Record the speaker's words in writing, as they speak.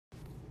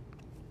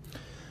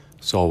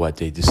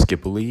Salvete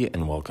discipuli,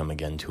 and welcome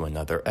again to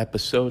another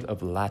episode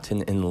of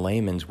Latin in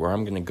Layman's, where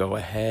I'm going to go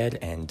ahead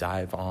and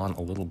dive on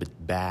a little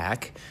bit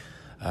back.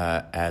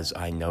 As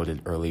I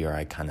noted earlier,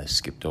 I kind of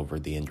skipped over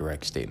the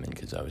indirect statement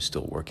because I was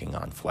still working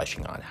on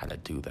fleshing out how to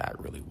do that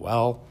really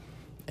well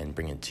and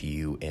bring it to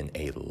you in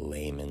a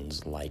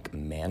layman's-like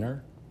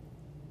manner.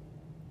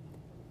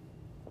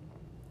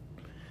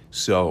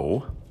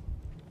 So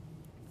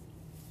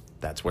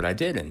that's what I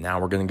did, and now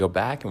we're going to go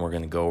back and we're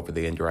going to go over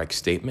the indirect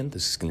statement.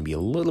 This is going to be a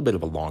little bit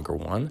of a longer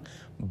one,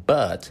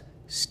 but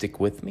stick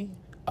with me.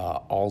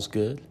 All's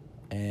good,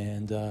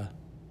 and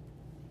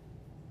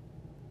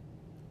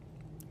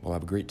we'll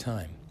have a great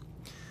time.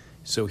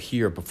 So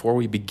here, before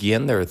we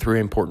begin, there are 3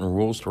 important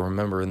rules to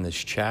remember in this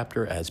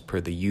chapter. As per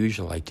the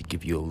usual, I like to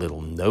give you a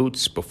little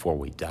notes before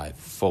we dive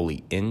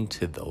fully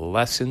into the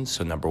lesson.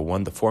 So number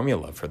 1, the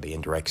formula for the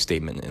indirect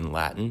statement in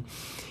Latin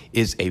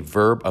is a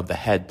verb of the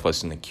head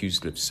plus an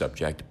accusative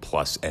subject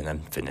plus an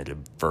infinitive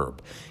verb.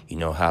 You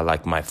know how I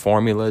like my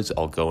formulas?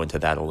 I'll go into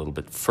that a little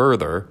bit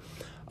further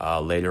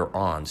later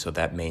on, so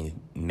that may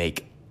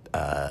make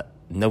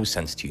no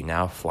sense to you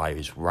now,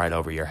 flies right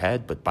over your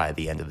head, but by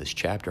the end of this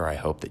chapter, I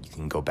hope that you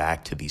can go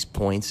back to these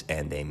points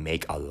and they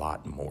make a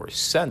lot more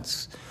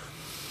sense.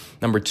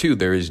 Number 2,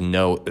 there is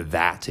no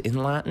that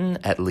in Latin,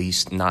 at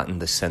least not in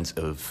the sense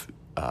of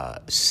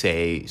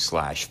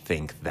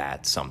say/think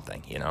that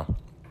something, you know?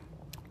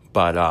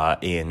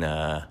 But in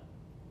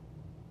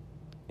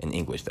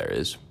English there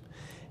is.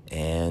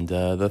 And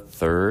the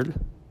third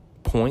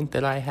point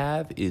that I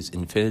have is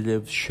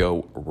infinitives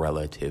show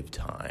relative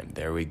time.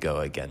 There we go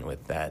again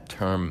with that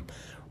term,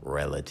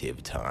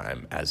 relative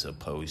time, as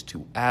opposed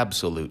to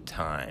absolute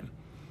time.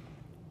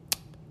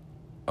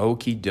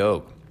 Okie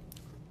doke.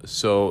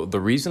 So the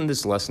reason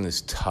this lesson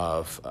is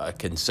tough,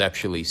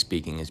 conceptually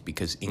speaking, is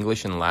because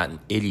English and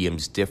Latin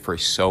idioms differ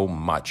so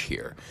much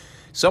here.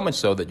 So much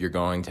so that you're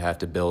going to have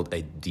to build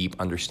a deep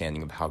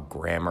understanding of how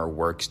grammar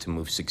works to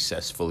move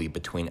successfully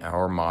between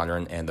our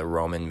modern and the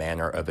Roman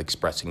manner of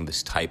expressing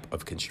this type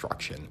of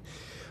construction.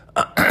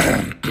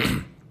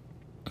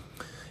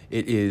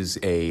 It's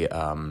a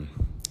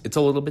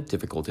little bit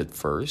difficult at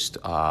first,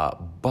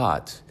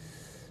 but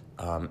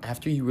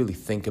after you really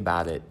think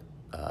about it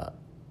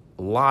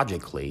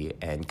logically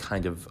and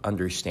kind of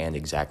understand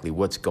exactly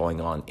what's going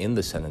on in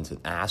the sentence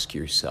and ask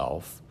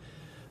yourself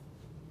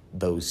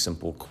those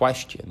simple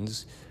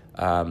questions,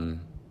 I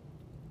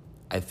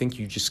think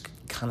you just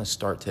kind of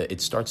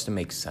it starts to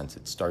make sense.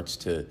 It starts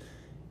to,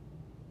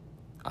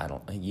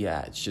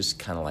 it's just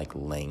kind of like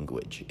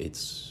language.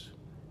 It's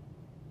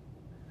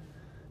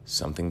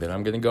something that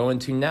I'm going to go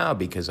into now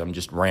because I'm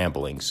just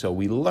rambling. So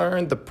we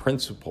learned the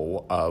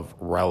principle of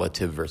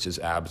relative versus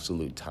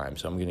absolute time.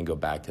 So I'm going to go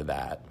back to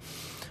that.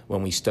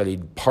 When we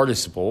studied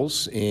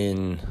participles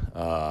in,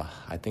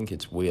 I think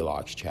it's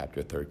Wheelock's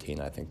chapter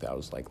 13. I think that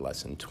was like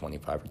lesson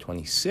 25 or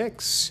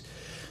 26.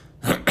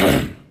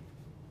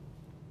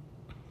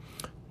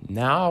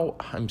 Now,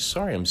 I'm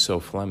sorry I'm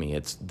so phlegmy.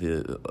 It's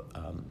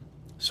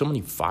so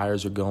many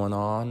fires are going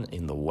on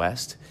in the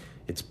west.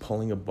 It's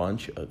pulling a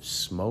bunch of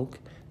smoke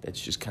that's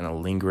just kind of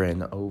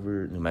lingering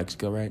over New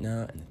Mexico right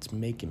now, and it's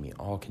making me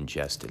all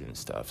congested and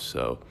stuff.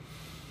 So,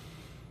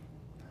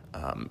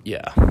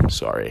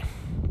 sorry.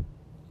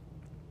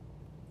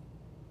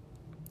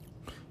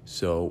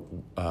 So,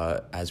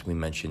 as we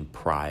mentioned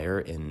prior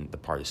in the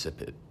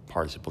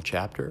participle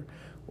chapter,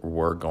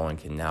 we're going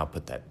to now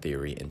put that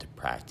theory into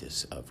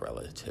practice of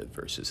relative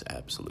versus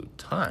absolute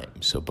time.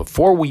 So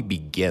before we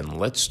begin,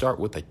 let's start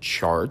with a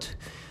chart,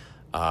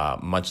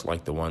 much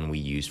like the one we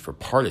used for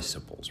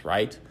participles,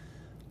 right?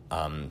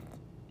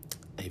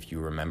 If you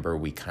remember,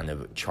 we kind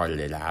of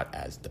charted it out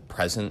as the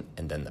present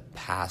and then the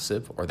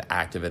passive, or the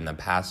active and the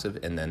passive,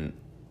 and then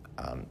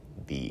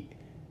the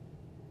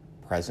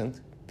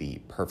present, the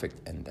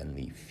perfect, and then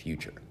the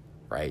future,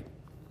 right?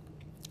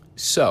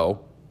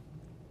 So,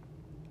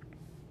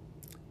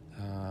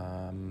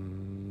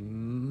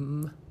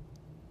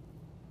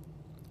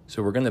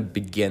 we're going to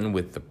begin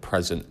with the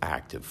present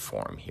active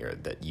form here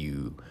that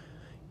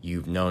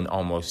you've known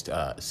almost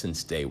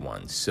since day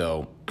one.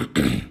 So,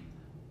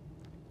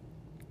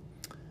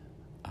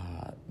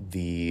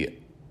 the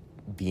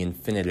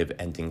infinitive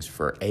endings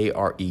for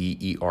are,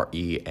 ere,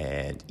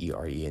 and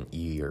ere and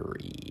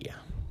erie.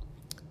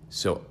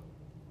 So,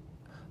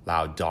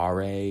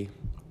 laudare.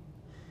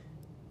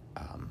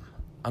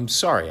 I'm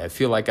sorry, I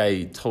feel like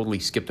I totally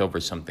skipped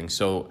over something.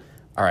 So,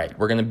 all right,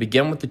 we're going to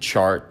begin with the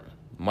chart,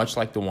 much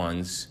like the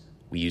ones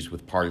we use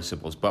with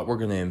participles, but we're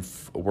going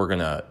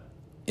to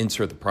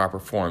insert the proper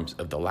forms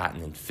of the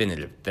Latin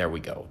infinitive. There we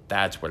go.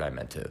 That's what I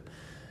meant to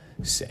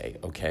say.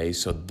 Okay,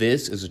 so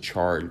this is a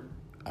chart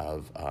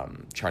of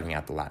charting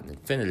out the Latin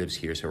infinitives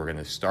here. So we're going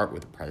to start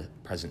with the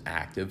present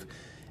active,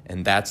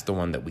 and that's the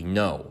one that we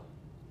know.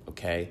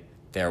 Okay.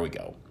 There we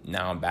go.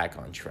 Now I'm back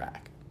on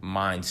track.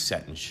 Mind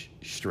set and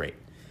straight.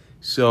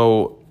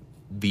 So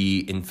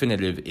the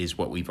infinitive is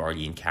what we've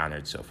already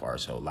encountered so far.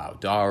 So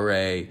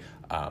laudare,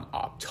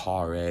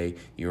 optare.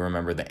 You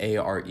remember the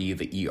are,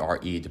 the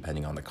ere,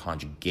 depending on the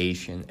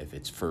conjugation, if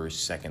it's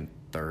first, second,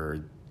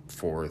 third,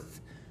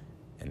 fourth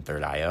and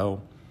third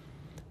IO.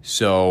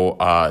 So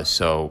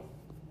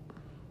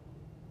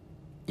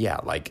yeah,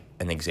 like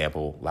an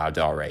example,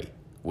 laudare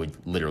would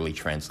literally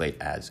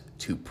translate as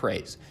to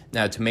praise.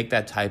 Now, to make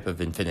that type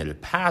of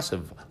infinitive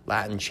passive,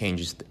 Latin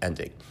changes the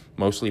ending,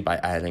 mostly by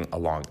adding a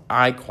long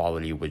I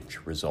quality,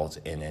 which results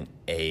in an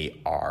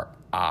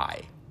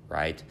ARI,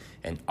 right?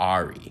 An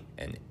ARI,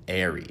 an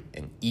airy,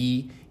 an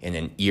E, and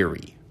an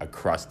eerie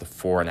across the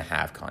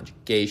 4.5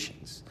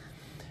 conjugations.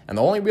 And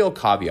the only real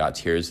caveat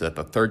here is that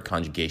the third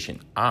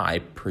conjugation, I,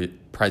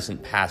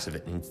 present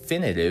passive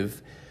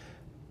infinitive,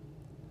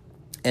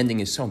 ending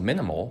is so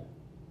minimal,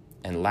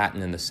 and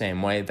Latin in the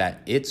same way,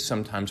 that it's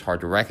sometimes hard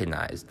to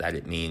recognize that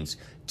it means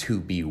to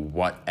be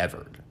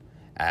whatever,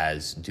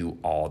 as do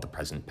all the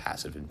present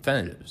passive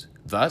infinitives.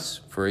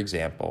 Thus, for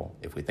example,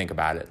 if we think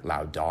about it,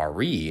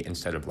 laudare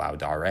instead of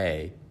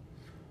laudare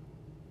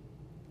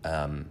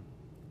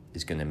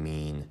is going to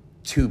mean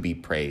to be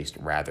praised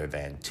rather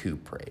than to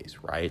praise,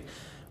 right?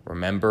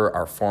 Remember,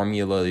 our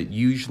formula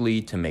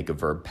usually to make a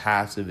verb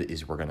passive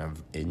is we're going to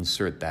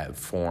insert that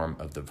form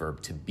of the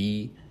verb to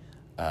be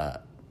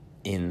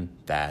in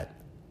that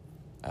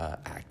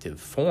active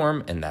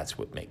form, and that's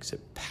what makes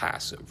it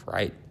passive,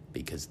 right?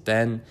 Because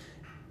then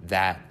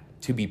that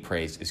to be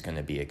praised is going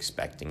to be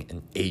expecting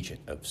an agent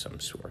of some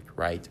sort,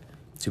 right?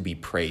 To be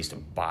praised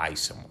by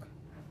someone.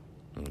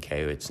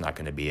 Okay, it's not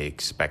going to be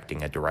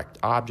expecting a direct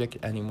object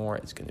anymore.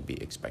 It's going to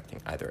be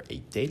expecting either a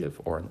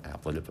dative or an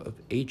ablative of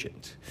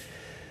agent.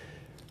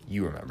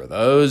 You remember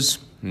those.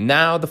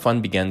 Now the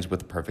fun begins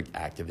with the perfect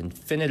active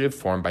infinitive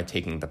form by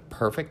taking the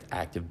perfect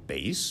active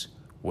base,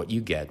 what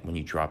you get when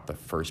you drop the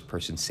first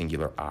person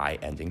singular I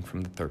ending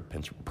from the third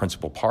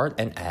principal part,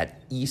 and add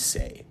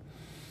ise.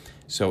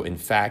 So in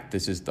fact,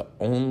 this is the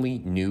only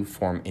new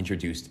form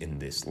introduced in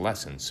this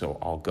lesson. So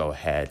I'll go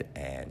ahead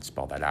and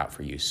spell that out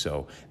for you.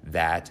 So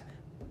that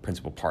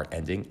principal part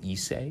ending,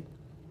 ise,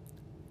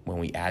 when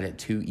we add it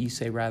to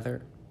ise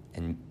rather,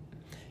 and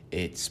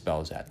it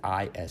spells out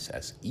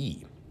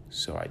ISSE.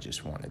 So I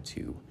just wanted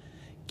to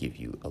give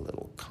you a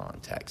little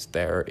context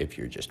there if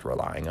you're just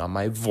relying on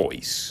my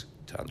voice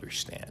to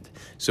understand.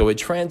 So it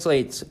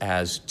translates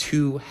as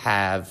to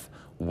have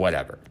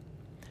whatever.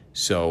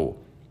 So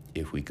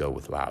if we go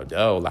with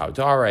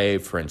laudare,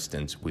 for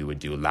instance, we would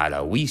do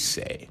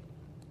laudavisse,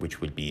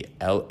 which would be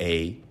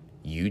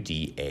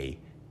laudavisse,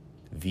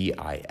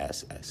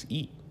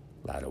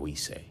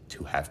 laudavisse,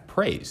 to have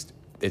praised.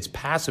 Its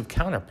passive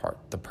counterpart,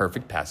 the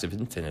perfect passive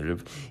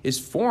infinitive, is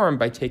formed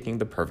by taking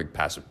the perfect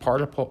passive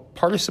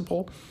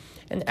participle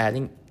and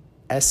adding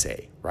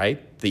esse,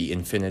 right? The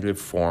infinitive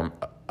form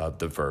of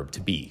the verb to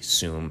be,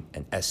 sum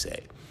and esse.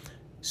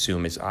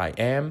 Sum is I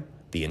am.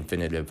 The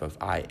infinitive of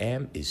I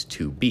am is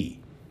to be.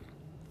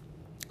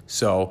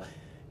 So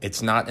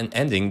it's not an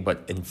ending,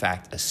 but in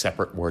fact a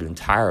separate word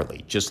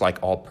entirely, just like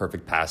all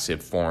perfect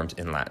passive forms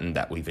in Latin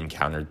that we've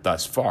encountered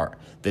thus far.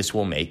 This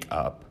will make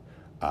up,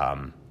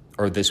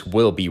 this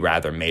will be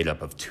rather made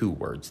up of two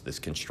words, this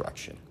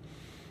construction.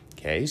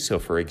 Okay, so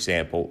for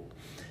example,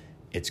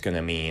 it's going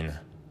to mean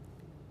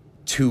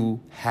to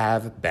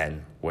have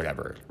been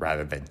whatever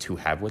rather than to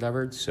have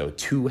whatever. So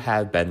to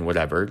have been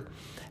whatever,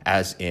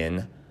 as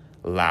in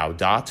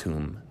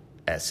laudatum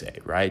esse,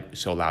 right?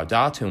 So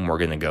laudatum, we're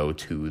going to go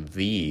to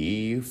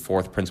the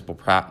fourth principal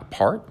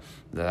part,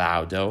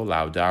 laudo,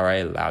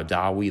 laudare,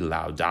 laudavi,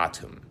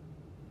 laudatum.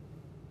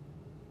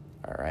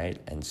 All right,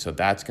 and so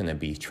that's going to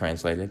be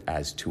translated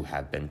as to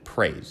have been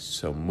praised.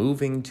 So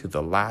moving to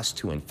the last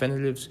two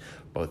infinitives,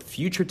 both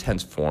future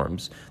tense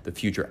forms, the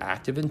future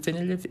active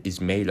infinitive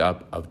is made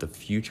up of the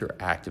future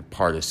active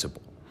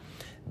participle.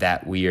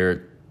 That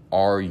weird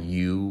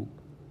urus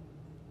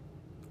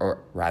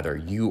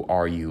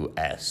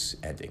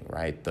ending,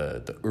 right?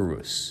 The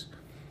urus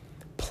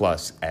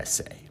plus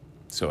esse.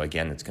 So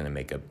again, it's going to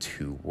make up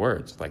two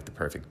words, like the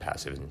perfect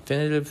passive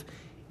infinitive.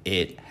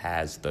 It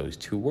has those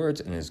two words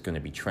and is going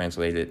to be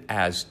translated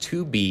as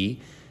to be,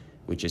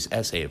 which is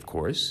esse, of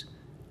course,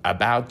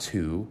 about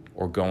to,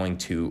 or going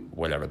to,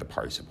 whatever the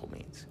participle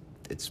means.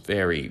 It's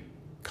very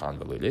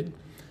convoluted,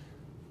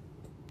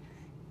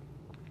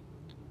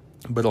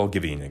 but I'll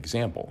give you an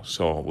example.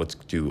 So let's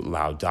do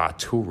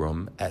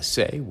laudaturum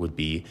esse would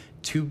be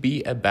to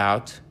be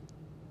about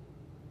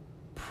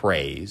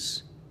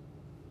praise,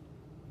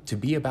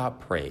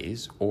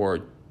 or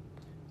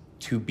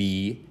to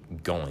be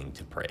going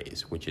to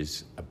praise, which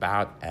is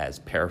about as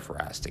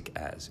paraphrastic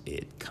as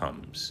it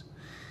comes,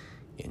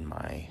 in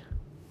my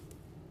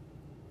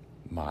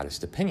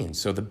modest opinion.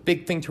 So the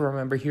big thing to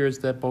remember here is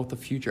that both the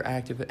future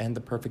active and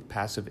the perfect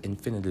passive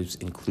infinitives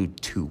include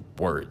two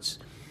words,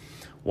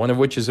 one of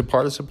which is a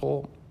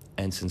participle,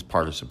 and since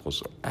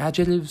participles are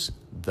adjectives,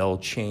 they'll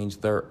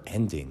change their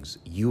endings,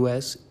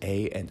 us,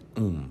 a, and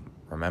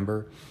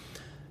remember?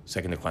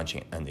 Second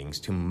declension endings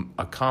to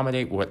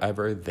accommodate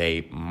whatever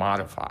they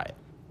modify.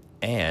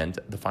 And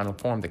the final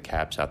form that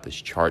caps out this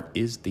chart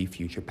is the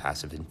future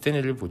passive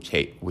infinitive,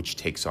 which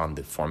takes on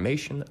the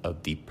formation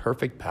of the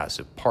perfect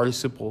passive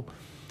participle,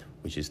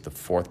 which is the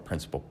fourth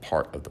principal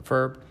part of the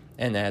verb,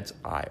 and adds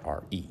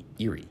ire,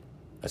 eerie.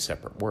 a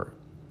separate word,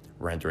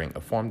 rendering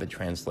a form that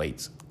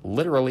translates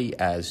literally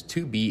as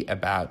to be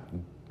about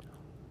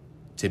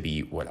to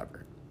be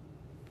whatever.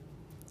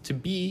 To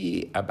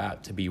be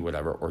about to be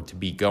whatever, or to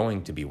be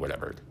going to be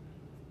whatever.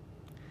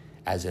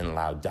 As in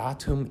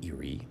laudatum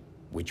iri,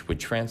 which would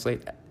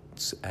translate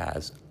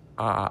as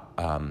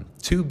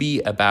to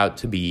be about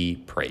to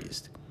be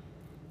praised.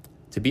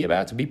 To be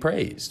about to be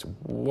praised.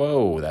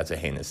 Whoa, that's a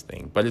heinous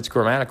thing, but it's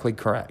grammatically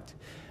correct.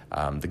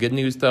 The good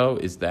news, though,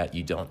 is that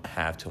you don't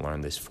have to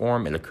learn this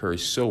form. It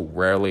occurs so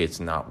rarely, it's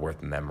not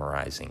worth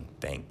memorizing.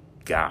 Thank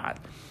God.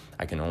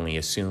 I can only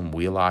assume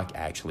Wheelock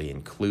actually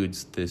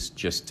includes this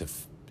just to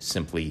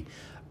simply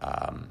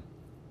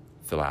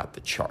fill out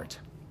the chart.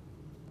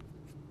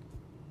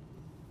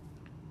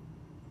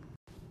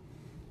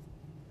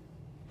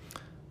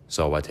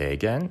 So what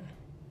again?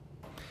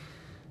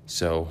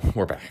 So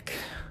we're back.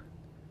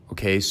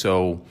 Okay,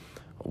 so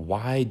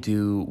why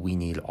do we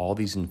need all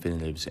these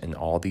infinitives and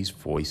all these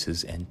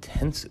voices and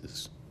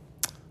tenses?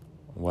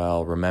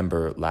 Well,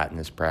 remember, Latin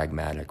is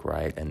pragmatic,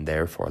 right? And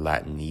therefore,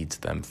 Latin needs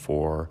them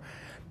for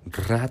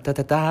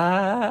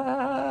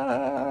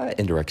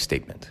indirect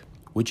statement,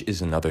 which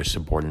is another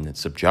subordinate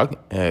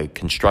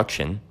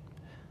construction,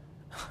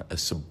 a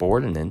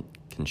subordinate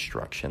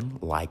construction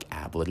like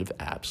ablative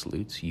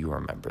absolutes. You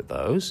remember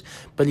those,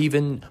 but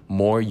even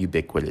more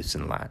ubiquitous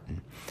in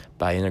Latin.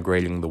 By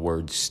integrating the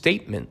word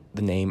statement,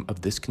 the name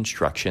of this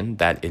construction,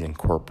 that it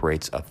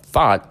incorporates a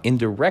thought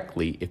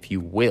indirectly, if you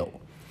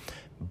will.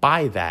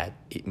 By that,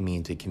 it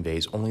means it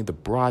conveys only the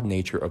broad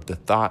nature of the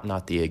thought,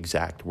 not the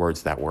exact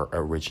words that were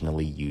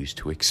originally used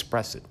to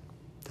express it.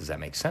 Does that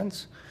make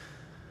sense?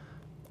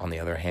 On the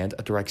other hand,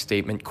 a direct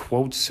statement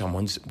quotes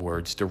someone's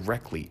words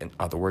directly, in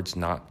other words,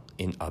 not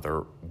in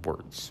other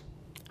words.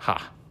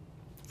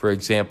 For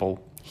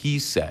example, he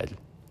said,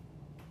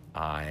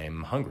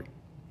 I'm hungry.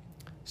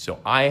 So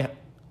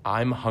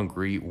I'm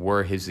hungry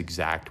were his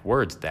exact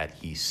words that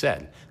he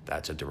said.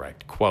 That's a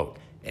direct quote,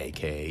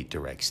 aka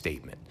direct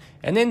statement.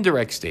 An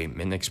indirect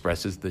statement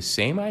expresses the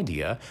same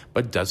idea,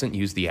 but doesn't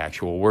use the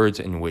actual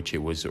words in which it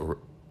was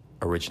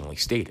originally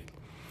stated.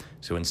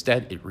 So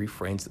instead, it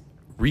reframes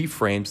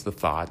the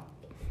thought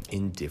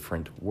in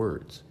different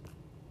words.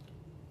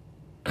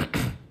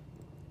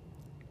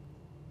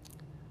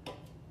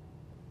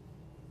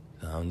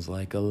 Sounds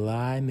like a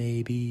lie,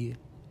 maybe.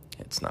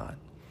 It's not.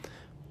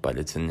 But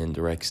it's an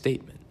indirect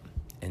statement.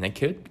 And it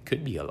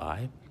could be a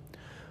lie.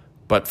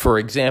 But for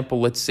example,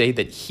 let's say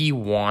that he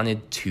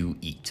wanted to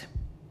eat.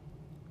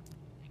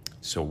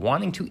 So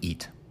wanting to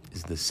eat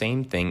is the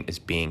same thing as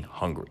being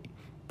hungry.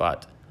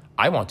 But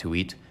I want to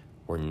eat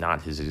were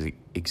not his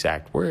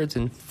exact words.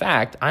 In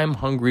fact, I'm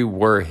hungry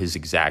were his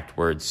exact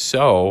words.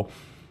 So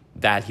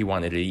that he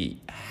wanted to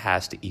eat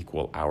has to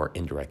equal our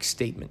indirect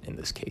statement in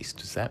this case.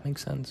 Does that make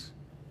sense?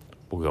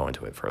 We'll go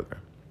into it further.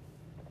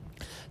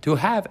 To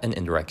have an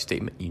indirect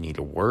statement, you need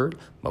a word,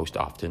 most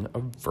often a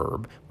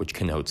verb, which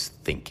connotes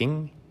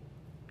thinking,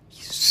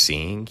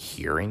 seeing,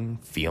 hearing,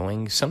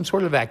 feeling, some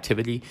sort of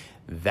activity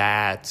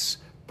that's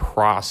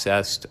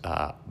processed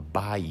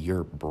by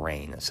your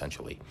brain,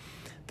 essentially.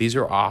 These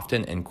are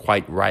often and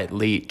quite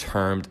rightly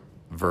termed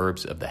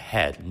verbs of the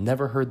head.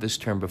 Never heard this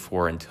term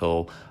before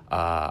until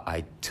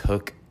I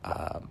took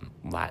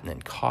Latin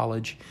in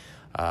college.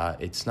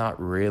 It's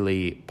not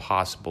really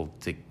possible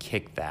to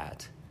kick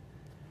that.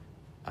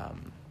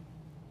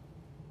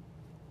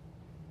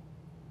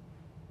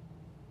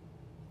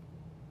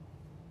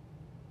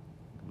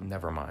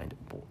 Never mind.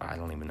 I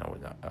don't even know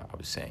what I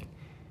was saying.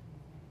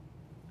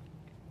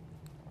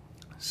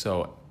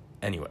 So,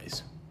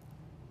 anyways,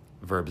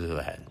 verbs of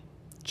the head.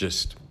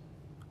 Just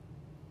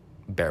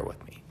bear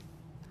with me.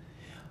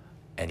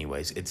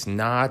 Anyways, it's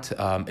not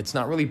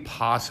really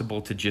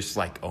possible to just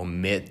like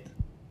omit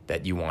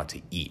that you want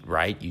to eat,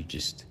 right? You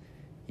just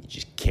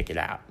kick it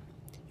out.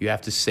 You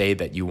have to say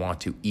that you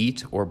want to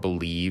eat or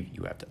believe.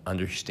 You have to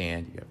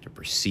understand. You have to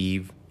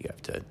perceive. You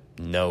have to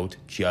note,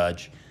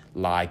 judge,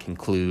 lie,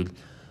 conclude,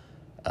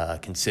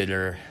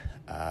 consider.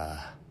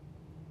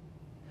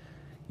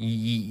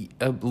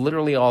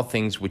 Literally all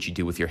things which you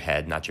do with your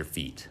head, not your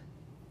feet.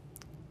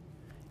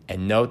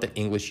 And note that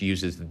English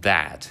uses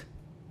that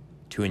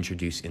to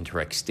introduce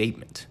indirect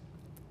statement.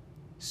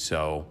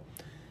 So,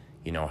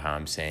 you know how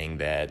I'm saying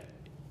that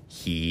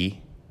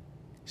he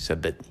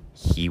said that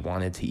he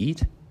wanted to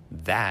eat?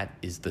 That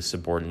is the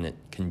subordinate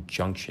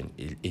conjunction.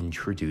 It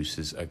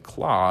introduces a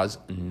clause,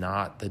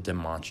 not the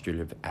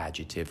demonstrative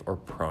adjective or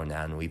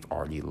pronoun we've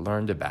already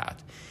learned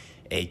about,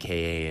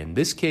 aka in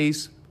this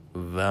case,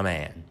 the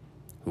man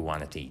who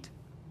wanted to eat.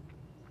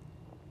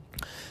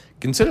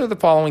 Consider the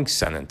following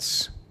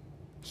sentence.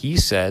 He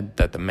said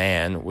that the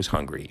man was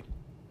hungry.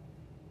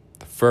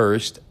 The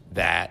first,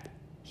 that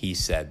he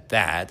said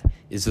that,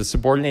 is the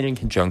subordinating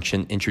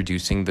conjunction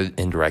introducing the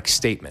indirect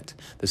statement.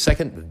 The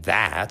second,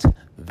 that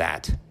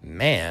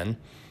man,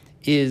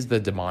 is the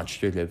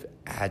demonstrative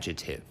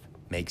adjective.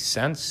 Makes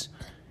sense?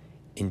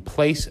 In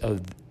place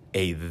of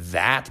a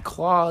that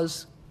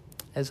clause,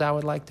 as I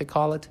would like to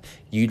call it,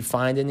 you'd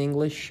find in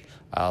English,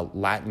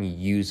 Latin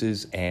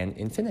uses an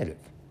infinitive.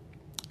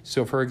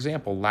 So, for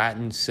example,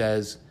 Latin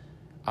says,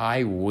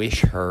 I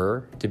wish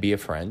her to be a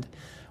friend,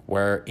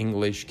 where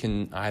English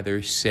can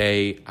either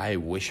say, I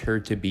wish her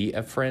to be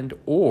a friend,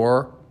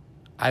 or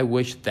I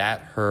wish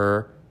that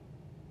her,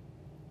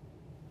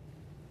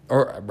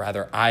 or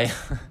rather, I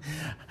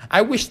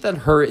wish that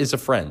her is a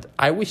friend.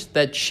 I wish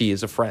that she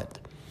is a friend.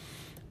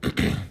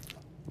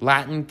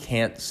 Latin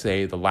can't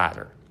say the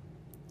latter,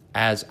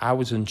 as I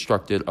was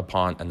instructed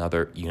upon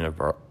another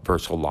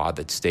universal law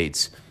that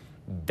states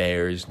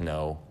there's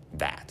no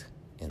that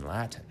in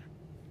Latin.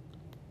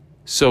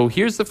 So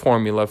here's the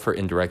formula for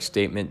indirect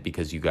statement,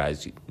 because you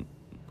guys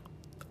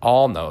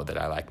all know that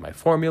I like my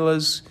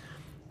formulas.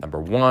 Number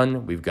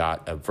one, we've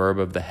got a verb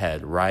of the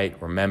head, right?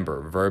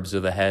 Remember, verbs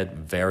of the head,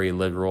 very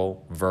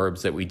literal,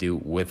 verbs that we do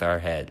with our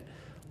head.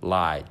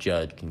 Lie,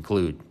 judge,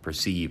 conclude,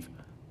 perceive,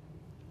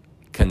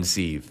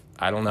 conceive.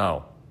 I don't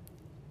know.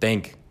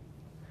 Think.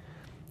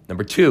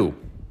 Number two,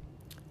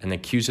 an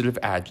accusative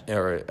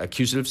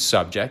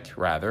subject,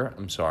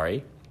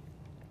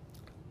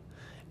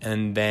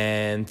 And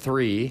then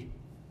three,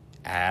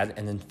 add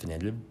an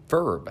infinitive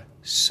verb.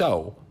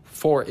 So,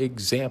 for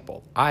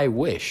example, I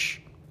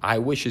wish. I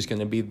wish is going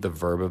to be the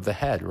verb of the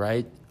head,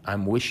 right?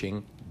 I'm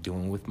wishing,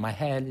 doing with my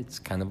head. It's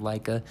kind of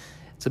like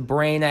it's a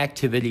brain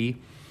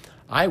activity.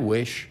 I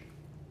wish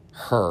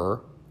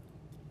her,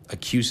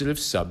 accusative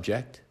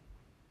subject,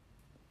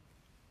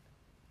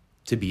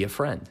 to be a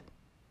friend.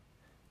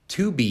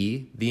 To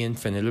be the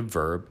infinitive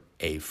verb,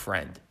 a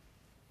friend,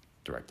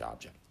 direct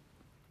object.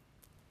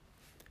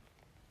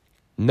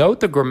 Note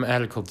the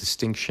grammatical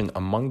distinction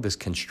among this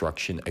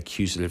construction,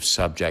 accusative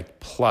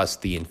subject plus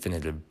the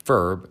infinitive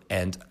verb,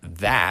 and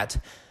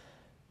that,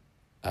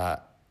 the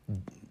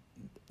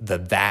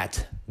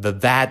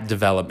that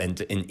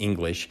development in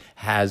English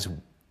has,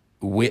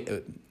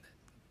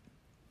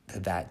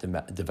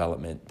 that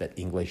development that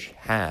English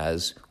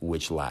has,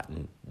 which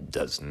Latin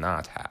does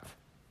not have.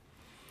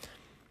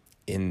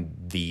 In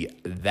the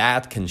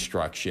that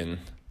construction,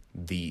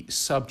 the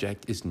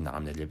subject is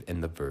nominative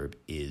and the verb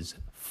is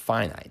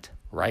finite,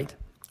 right?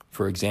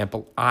 For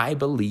example, I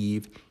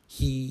believe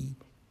he,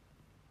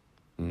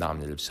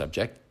 nominative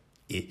subject,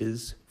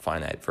 is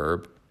finite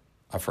verb,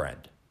 a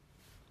friend.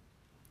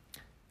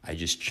 I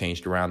just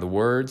changed around the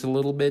words a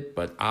little bit,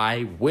 but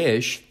I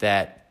wish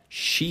that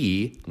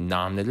she,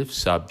 nominative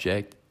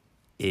subject,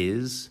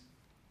 is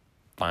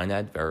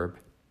finite verb,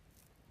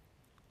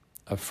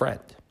 a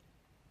friend,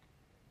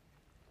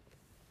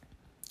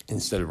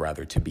 instead of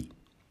rather to be.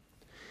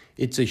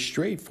 It's a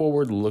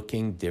straightforward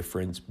looking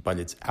difference, but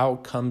its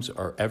outcomes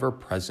are ever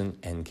present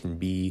and can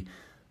be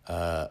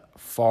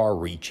far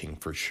reaching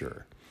for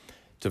sure.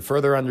 To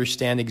further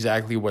understand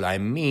exactly what I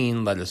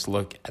mean, let us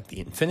look at the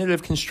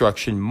infinitive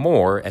construction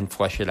more and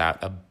flesh it out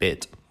a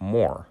bit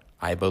more.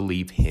 I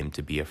believe him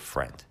to be a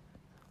friend.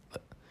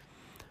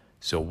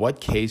 So what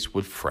case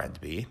would friend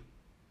be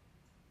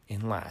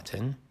in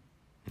Latin?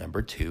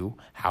 Number two,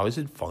 how is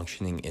it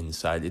functioning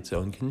inside its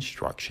own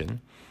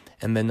construction?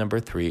 And then number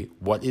three,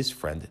 what is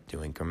friend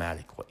doing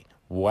grammatically?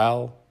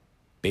 Well,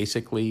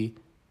 basically,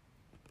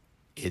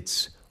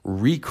 it's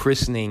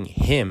rechristening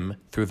him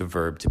through the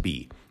verb to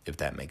be, if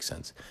that makes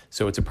sense.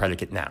 So it's a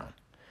predicate noun.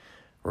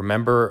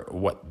 Remember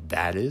what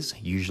that is,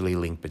 usually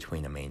linked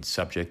between a main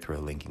subject through a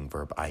linking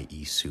verb,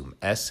 i.e. sum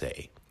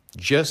esse.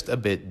 Just a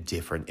bit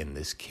different in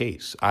this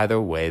case.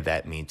 Either way,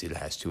 that means it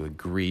has to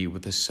agree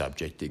with the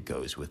subject it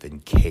goes with in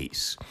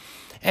case.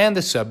 And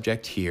the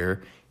subject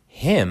here,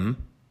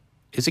 him,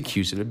 is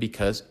accusative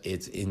because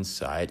it's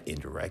inside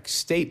indirect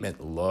statement.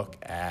 Look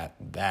at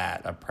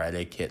that, a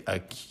predicate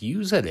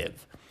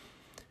accusative.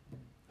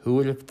 Who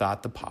would have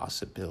thought the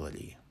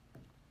possibility?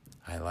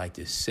 I like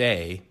to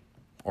say,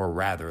 or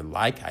rather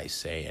like I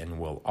say and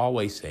will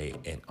always say,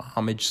 in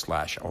homage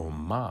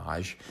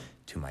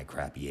to my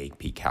crappy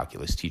AP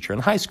calculus teacher in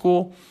high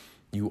school,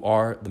 you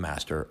are the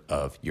master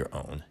of your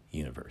own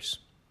universe.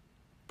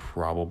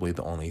 Probably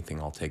the only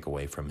thing I'll take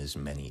away from his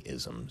many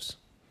isms.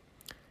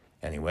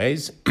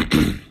 Anyways,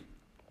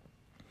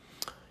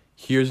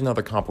 here's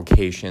another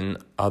complication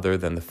other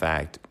than the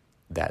fact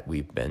that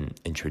we've been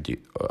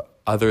introduced,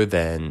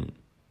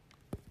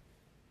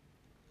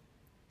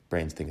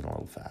 brain's thinking a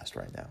little fast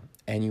right now.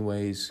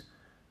 Anyways,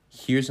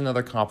 here's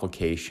another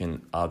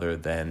complication other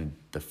than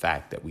the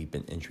fact that we've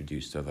been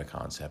introduced to the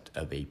concept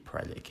of a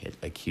predicate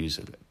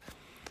accusative,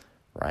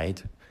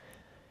 right?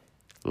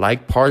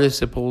 Like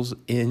participles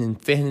in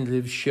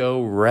infinitive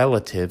show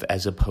relative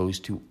as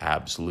opposed to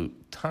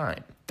absolute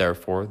time.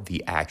 Therefore,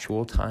 the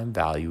actual time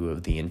value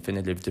of the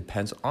infinitive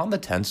depends on the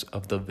tense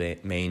of the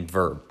main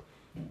verb.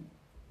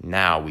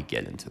 Now we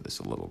get into this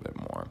a little bit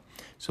more.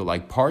 So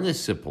like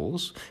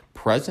participles,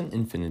 present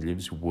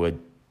infinitives would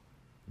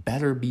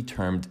better be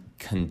termed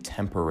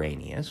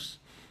contemporaneous,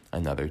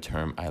 another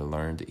term I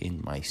learned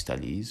in my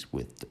studies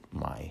with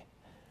my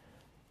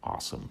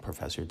awesome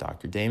professor,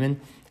 Dr.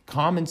 Damon.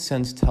 Common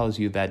sense tells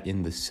you that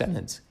in the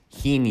sentence,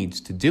 he needs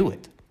to do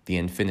it. The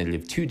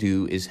infinitive to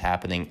do is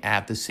happening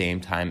at the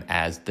same time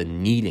as the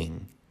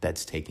needing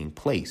that's taking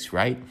place,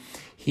 right?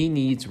 He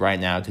needs right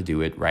now to do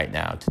it right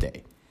now,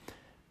 today,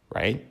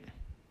 right?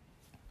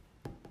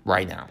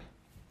 right now.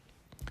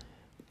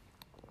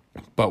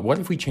 But what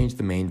if we change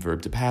the main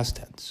verb to past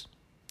tense?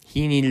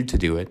 He needed to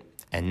do it,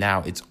 and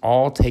now it's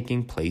all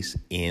taking place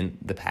in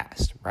the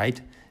past, right?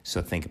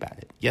 So think about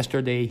it.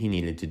 Yesterday, he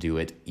needed to do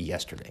it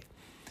yesterday.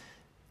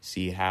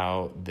 See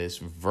how this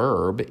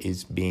verb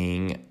is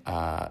being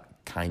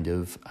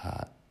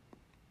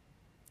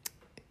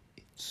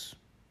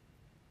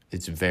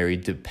it's very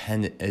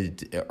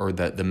dependent, or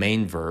the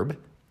main verb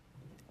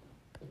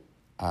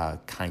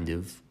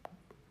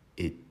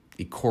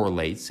it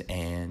correlates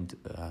and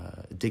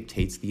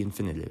dictates the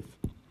infinitive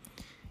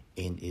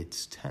in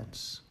its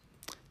tense.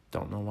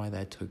 Don't know why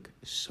that took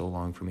so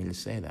long for me to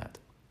say that.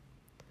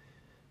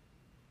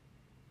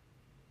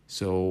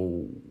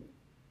 So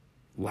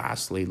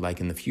lastly, like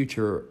in the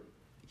future,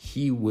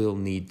 he will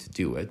need to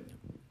do it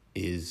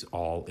is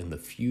all in the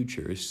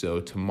future. So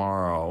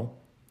tomorrow,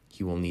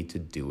 he will need to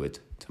do it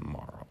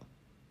tomorrow.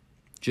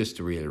 Just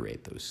to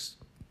reiterate those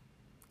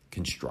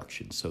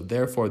constructions. So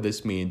therefore,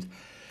 this means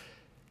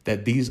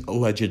that these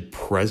alleged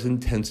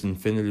present tense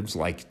infinitives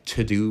like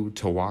to do,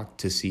 to walk,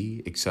 to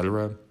see,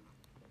 etc.,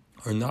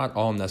 are not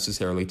all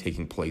necessarily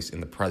taking place in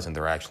the present.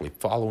 They're actually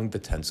following the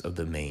tense of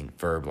the main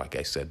verb, like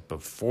I said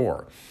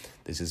before.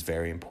 This is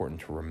very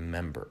important to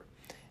remember.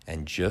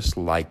 And just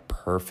like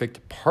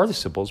perfect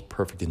participles,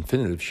 perfect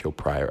infinitives show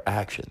prior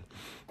action.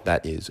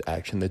 That is,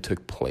 action that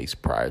took place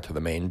prior to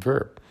the main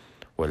verb,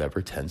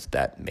 whatever tense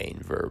that main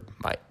verb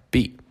might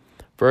be.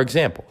 For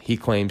example, he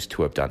claims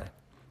to have done it.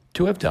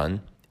 To have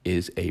done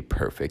is a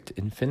perfect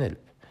infinitive,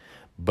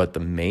 but the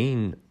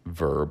main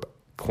verb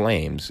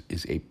claims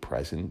is a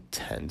present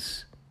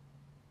tense,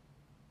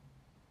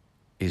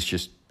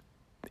 is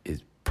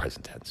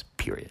present tense,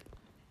 period.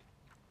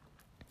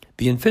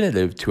 The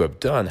infinitive to have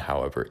done,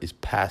 however, is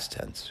past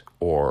tense,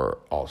 or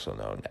also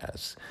known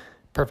as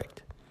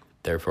perfect.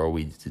 Therefore,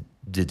 we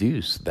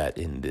deduce that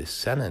in this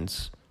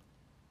sentence,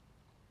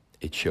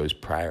 it shows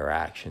prior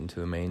action to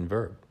the main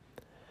verb.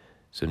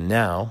 So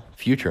now,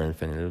 future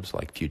infinitives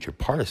like future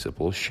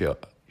participles show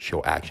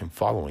action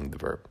following the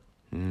verb.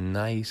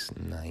 Nice.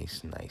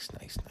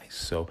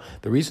 So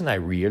the reason I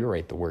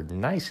reiterate the word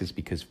nice is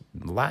because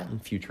Latin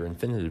future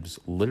infinitives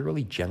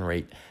literally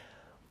generate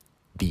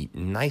the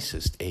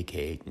nicest,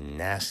 aka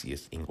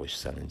nastiest English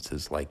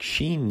sentences, like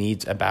she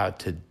needs about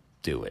to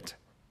do it.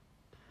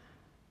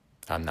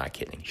 I'm not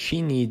kidding.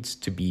 She needs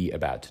to be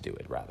about to do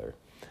it, rather.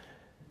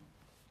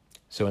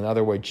 So in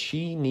other words,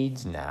 she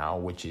needs now,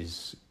 which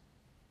is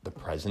the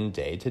present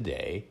day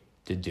today,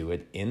 to do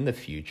it in the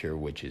future,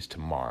 which is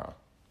tomorrow.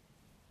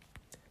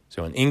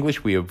 So in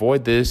English, we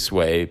avoid this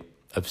way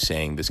of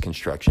saying this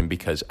construction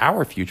because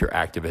our future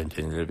active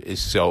infinitive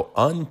is so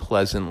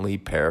unpleasantly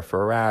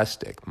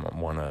periphrastic,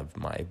 one of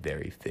my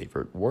very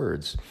favorite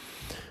words.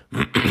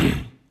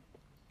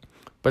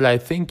 But I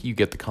think you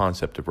get the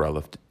concept of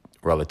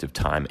relative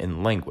time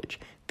in language.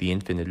 The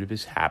infinitive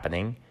is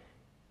happening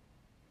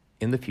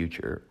in the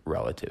future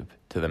relative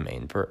to the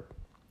main verb.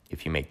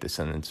 If you make the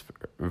sentence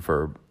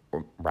verb,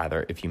 or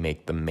rather, if you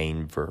make the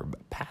main verb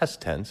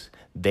past tense,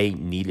 they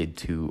needed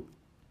to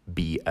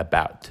be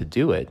about to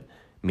do it,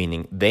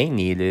 meaning they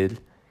needed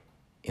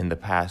in the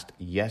past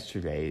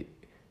yesterday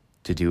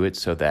to do it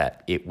so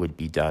that it would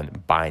be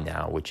done by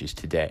now, which is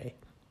today.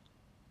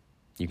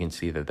 You can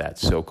see that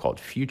so-called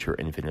future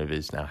infinitive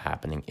is now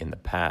happening in the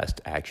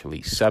past,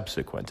 actually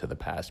subsequent to the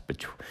past,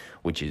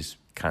 which is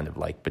kind of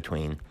like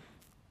between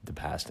the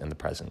past and the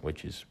present,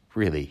 which is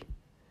really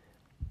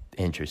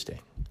interesting.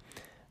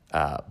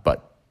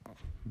 But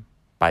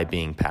by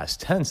being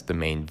past tense, the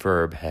main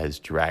verb has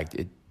dragged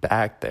it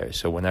back there.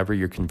 So whenever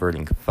you're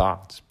converting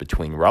thoughts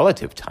between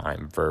relative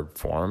time verb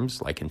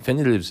forms like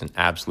infinitives and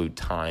absolute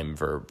time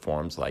verb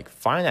forms like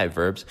finite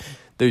verbs,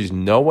 there's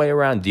no way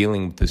around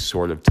dealing with this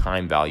sort of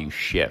time value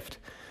shift.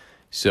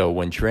 So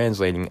when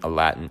translating a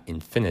Latin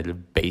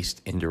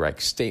infinitive-based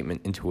indirect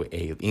statement into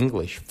an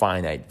English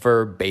finite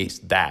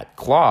verb-based that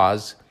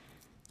clause,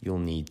 you'll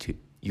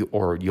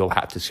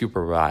have to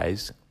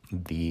supervise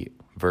the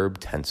verb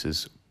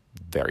tenses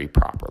very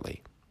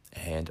properly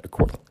and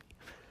accordingly.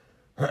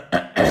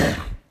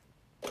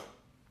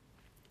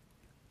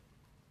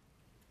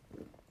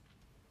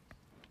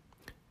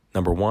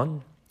 Number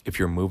one, if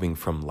you're moving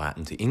from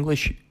Latin to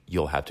English,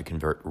 you'll have to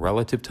convert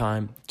relative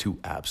time to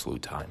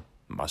absolute time.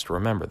 Must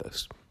remember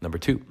this. Number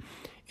two,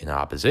 in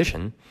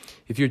opposition,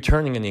 if you're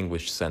turning an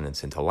English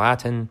sentence into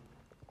Latin,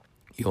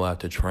 you'll have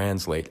to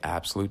translate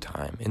absolute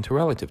time into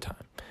relative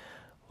time.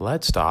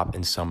 Let's stop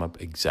and sum up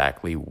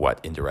exactly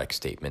what indirect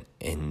statement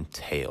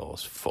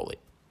entails fully.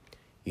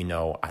 You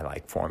know, I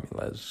like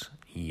formulas.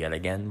 Yet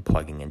again,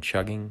 plugging and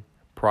chugging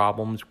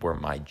problems were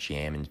my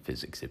jam in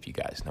physics, if you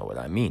guys know what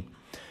I mean.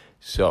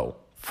 So,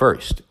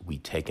 first, we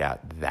take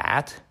out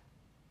that.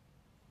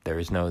 There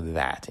is no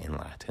that in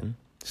Latin.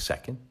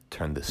 Second,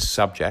 turn the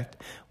subject,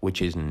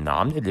 which is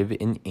nominative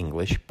in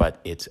English,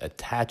 but it's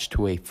attached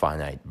to a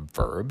finite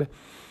verb,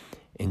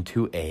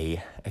 into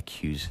an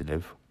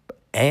accusative.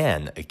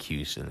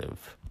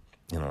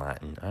 in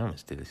Latin. I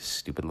almost did a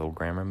stupid little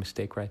grammar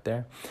mistake right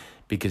there.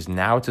 Because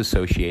now it's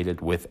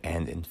associated with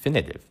an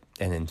infinitive.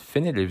 And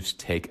infinitives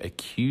take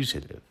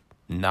accusative,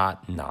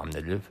 not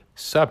nominative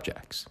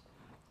subjects.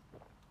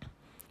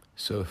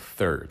 So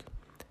third,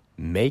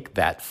 make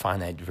that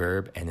finite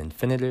verb an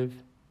infinitive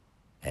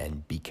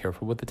and be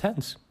careful with the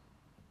tense.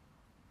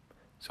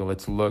 So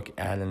let's look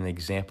at an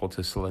example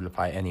to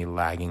solidify any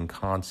lagging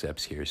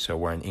concepts here. So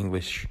where in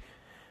English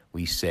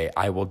we say,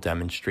 I will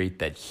demonstrate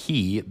that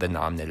he, the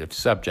nominative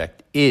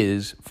subject,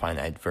 is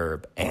finite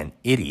verb an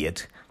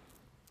idiot.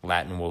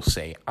 Latin will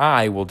say,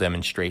 I will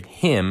demonstrate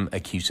him,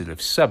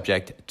 accusative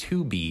subject,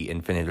 to be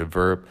infinitive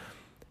verb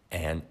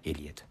an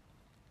idiot.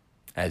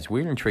 As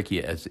weird and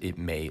tricky as it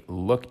may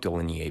look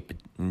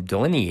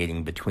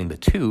delineating between the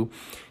two,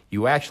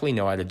 you actually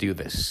know how to do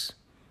this.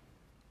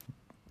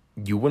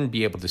 You wouldn't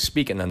be able to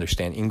speak and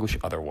understand English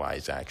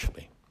otherwise,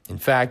 actually. In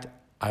fact,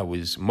 I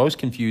was most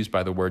confused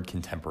by the word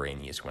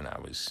contemporaneous when I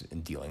was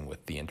dealing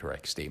with the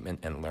indirect statement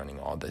and learning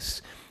all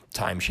this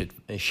time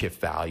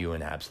shift value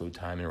and absolute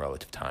time and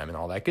relative time and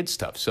all that good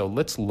stuff. So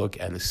let's look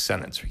at a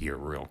sentence here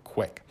real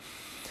quick.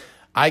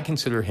 I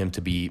consider him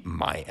to be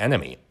my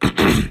enemy.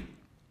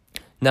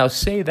 Now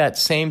say that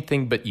same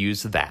thing but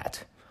use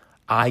that.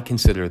 I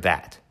consider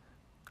that.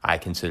 I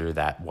consider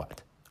that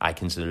what? I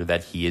consider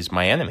that he is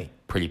my enemy.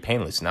 Pretty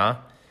painless, nah?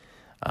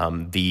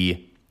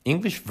 The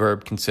English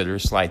verb consider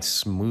slides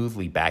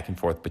smoothly back and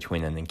forth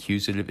between an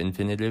accusative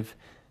infinitive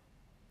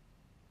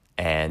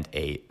and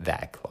a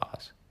that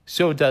clause.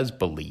 So does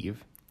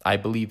believe. I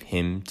believe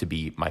him to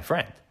be my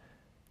friend.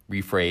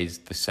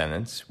 Rephrase the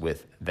sentence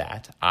with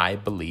that. I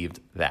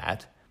believed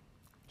that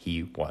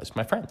he was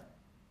my friend.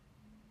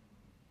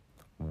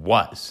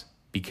 Was.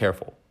 Be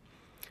careful.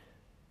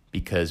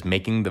 Because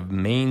making the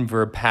main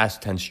verb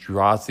past tense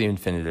draws the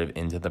infinitive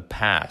into the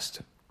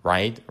past,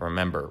 right?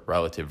 Remember,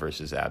 relative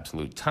versus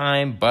absolute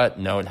time, but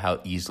note how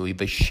easily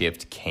the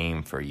shift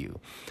came for you.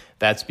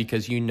 That's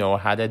because you know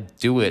how to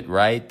do it,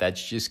 right?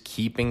 That's just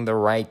keeping the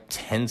right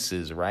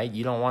tenses, right?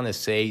 You don't want to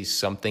say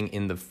something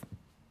in the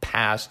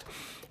past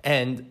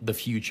and the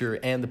future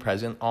and the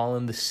present all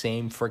in the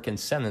same freaking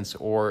sentence,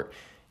 or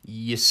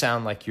you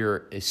sound like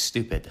you're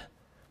stupid.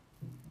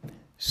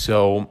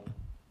 So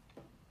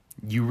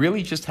you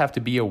really just have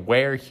to be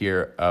aware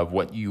here of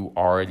what you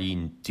already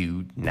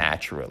do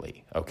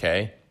naturally,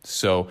 okay?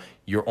 So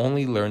you're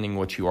only learning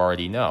what you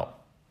already know.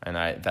 And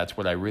that's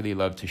what I really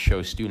love to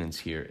show students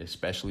here,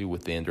 especially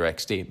with the indirect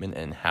statement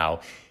and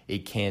how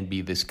it can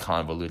be this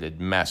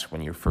convoluted mess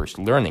when you're first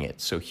learning it.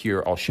 So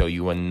here I'll show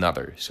you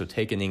another. So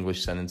take an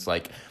English sentence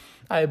like,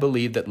 I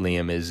believe that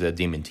Liam is a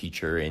demon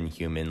teacher in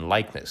human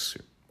likeness.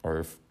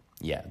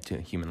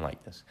 To human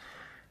likeness.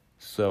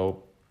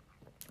 So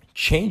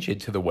change it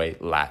to the way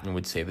Latin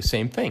would say the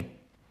same thing.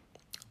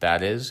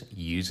 That is,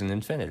 use an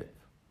infinitive.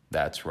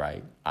 That's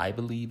right. I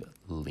believe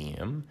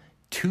Liam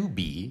to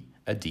be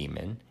a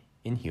demon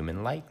in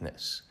human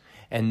likeness.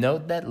 And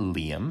note that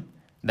Liam,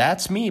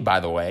 that's me, by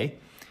the way,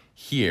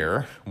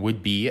 here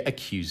would be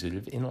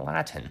accusative in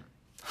Latin.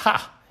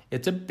 Ha!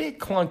 It's a bit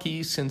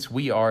clunky since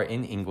we are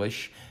in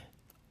English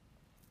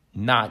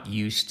not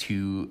used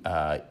to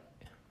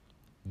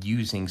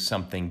using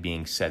something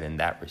being said in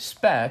that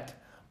respect,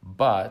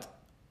 but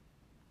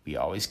we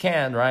always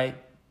can, right?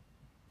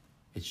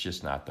 It's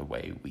just not the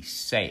way we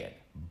say it.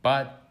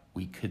 But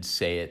we could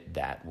say it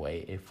that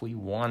way if we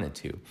wanted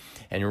to.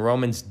 And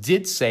Romans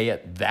did say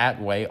it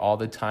that way all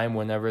the time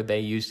whenever they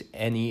used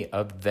any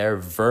of their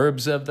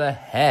verbs of the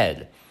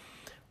head.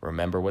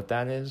 Remember what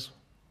that is?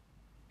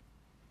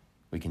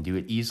 We can do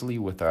it easily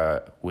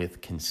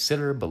with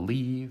consider,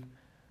 believe,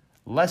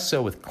 less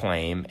so with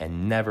claim,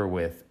 and never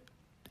with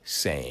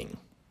saying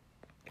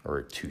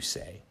or to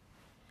say.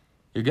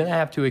 You're going to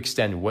have to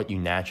extend what you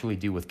naturally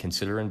do with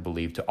consider and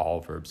believe to all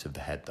verbs of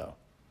the head, though.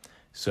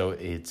 So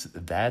it's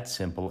that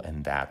simple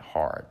and that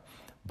hard.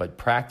 But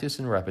practice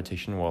and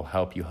repetition will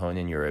help you hone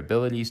in your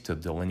abilities to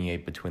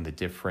delineate between the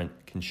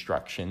different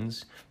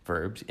constructions,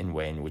 verbs, in a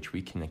way in which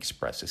we can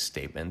express a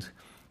statement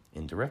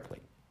indirectly.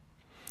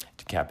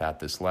 To cap out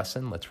this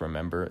lesson, let's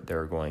remember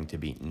there are going to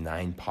be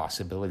 9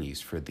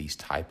 possibilities for these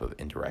type of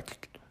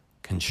indirect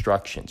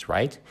constructions,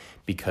 right?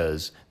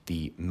 Because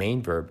the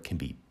main verb can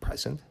be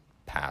present,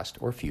 past,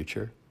 or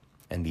future,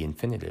 and the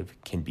infinitive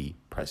can be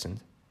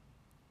present,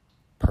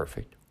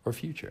 perfect, or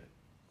future.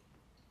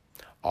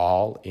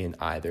 All in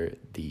either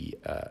the,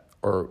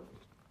 or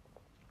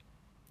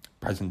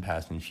present,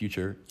 past, and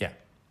future, yeah.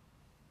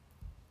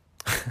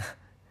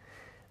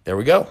 There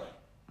we go.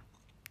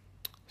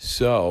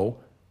 So,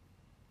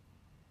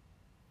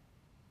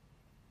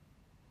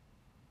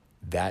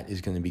 that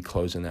is going to be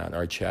closing out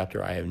our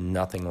chapter. I have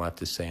nothing left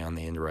to say on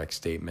the indirect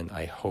statement.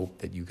 I hope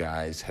that you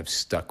guys have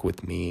stuck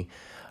with me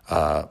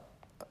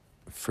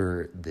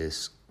for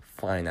this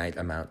finite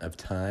amount of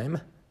time,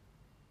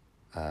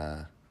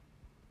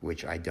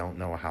 which I don't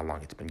know how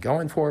long it's been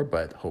going for,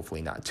 but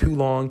hopefully not too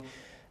long.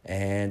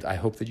 And I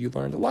hope that you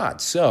learned a lot.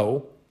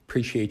 So,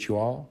 appreciate you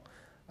all.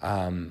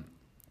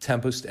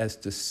 Tempus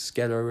est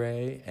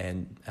discedere,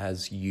 and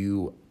as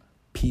you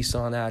peace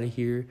on out of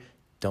here,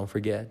 don't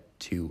forget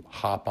to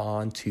hop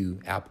on to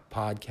Apple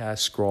Podcasts,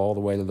 scroll all the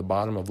way to the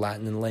bottom of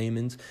Latin and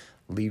Layman's,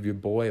 leave your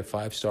boy a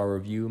 5-star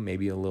review,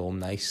 maybe a little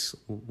nice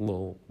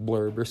little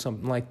blurb or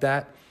something like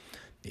that.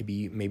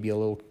 Maybe a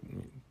little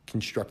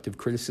constructive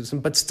criticism,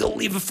 but still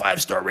leave a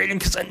 5-star rating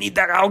because I need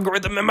that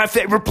algorithm in my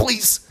favor,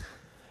 please.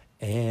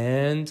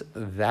 And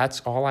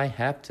that's all I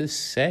have to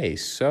say.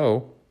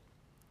 So,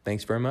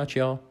 thanks very much,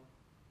 y'all.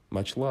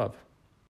 Much love.